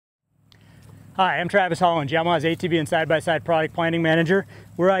Hi, I'm Travis Holland, Yamaha's ATV and side-by-side product planning manager.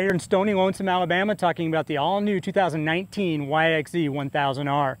 We're out here in Stony Lonesome, Alabama, talking about the all-new 2019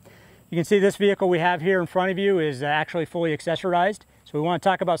 YXZ1000R. You can see this vehicle we have here in front of you is actually fully accessorized, so we want to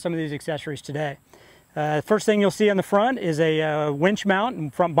talk about some of these accessories today. The first thing you'll see on the front is a winch mount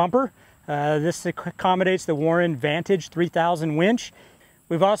and front bumper. This accommodates the Warren Vantage 3000 winch.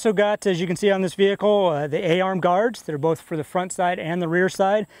 We've also got, as you can see on this vehicle, the A-arm guards that are both for the front side and the rear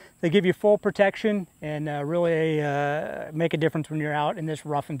side. They give you full protection and really make a difference when you're out in this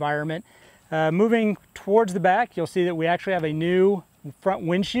rough environment. Moving towards the back, you'll see that we actually have a new front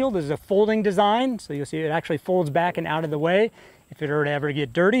windshield. This is a folding design, so you'll see it actually folds back and out of the way if it were to ever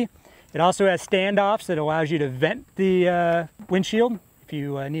get dirty. It also has standoffs that allows you to vent the windshield if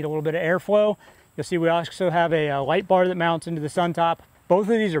you need a little bit of airflow. You'll see we also have a light bar that mounts into the sun top. Both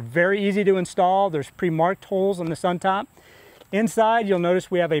of these are very easy to install. There's pre-marked holes on the sun top. Inside, you'll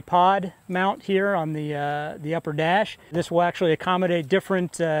notice we have a pod mount here on the upper dash. This will actually accommodate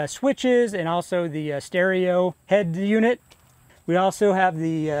different switches and also the stereo head unit. We also have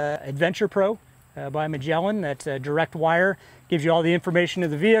the Adventure Pro by Magellan. That's a direct wire. Gives you all the information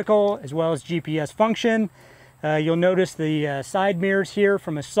of the vehicle as well as GPS function. You'll notice the side mirrors here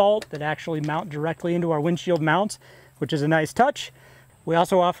from Assault that actually mount directly into our windshield mounts, which is a nice touch. We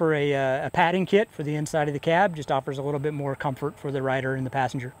also offer a padding kit for the inside of the cab. Just offers a little bit more comfort for the rider and the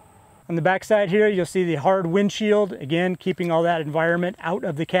passenger. On the back side here, you'll see the hard windshield, again, keeping all that environment out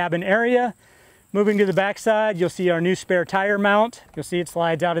of the cabin area. Moving to the back side, you'll see our new spare tire mount. You'll see it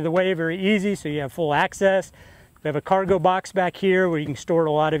slides out of the way very easy, so you have full access. We have a cargo box back here where you can store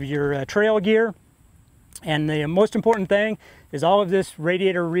a lot of your trail gear. And the most important thing is all of this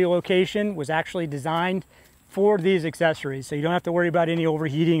radiator relocation was actually designed for these accessories, so you don't have to worry about any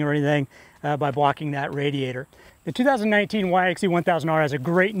overheating or anything by blocking that radiator. The 2019 YXZ1000R has a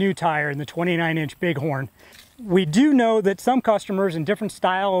great new tire in the 29-inch Bighorn. We do know that some customers in different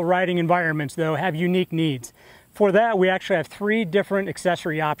style riding environments, though, have unique needs. For that, we actually have 3 different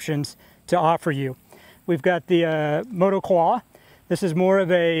accessory options to offer you. We've got the Moto Claw. This is more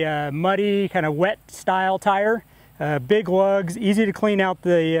of a muddy, kind of wet style tire. Big lugs, easy to clean out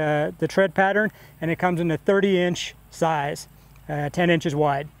the tread pattern, and it comes in a 30-inch size, 10 inches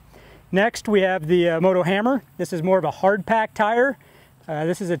wide. Next, we have the Moto Hammer. This is more of a hard pack tire.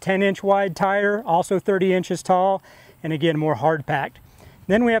 This is a 10-inch wide tire, also 30 inches tall, and again, more hard packed.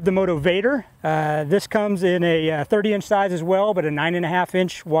 Then we have the Moto Vader. This comes in a 30-inch size as well, but a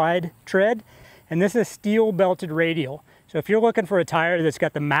 9.5-inch wide tread. And this is steel belted radial. So if you're looking for a tire that's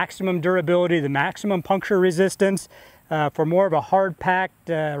got the maximum durability, the maximum puncture resistance, for more of a hard-packed,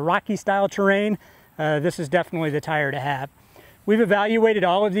 rocky style terrain, this is definitely the tire to have. We've evaluated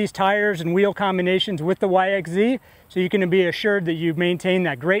all of these tires and wheel combinations with the YXZ, so you can be assured that you maintain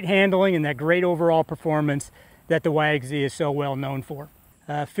that great handling and that great overall performance that the YXZ is so well known for.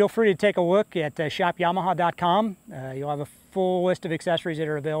 Feel free to take a look at shopyamaha.com. You'll have a full list of accessories that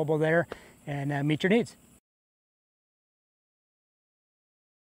are available there and meet your needs.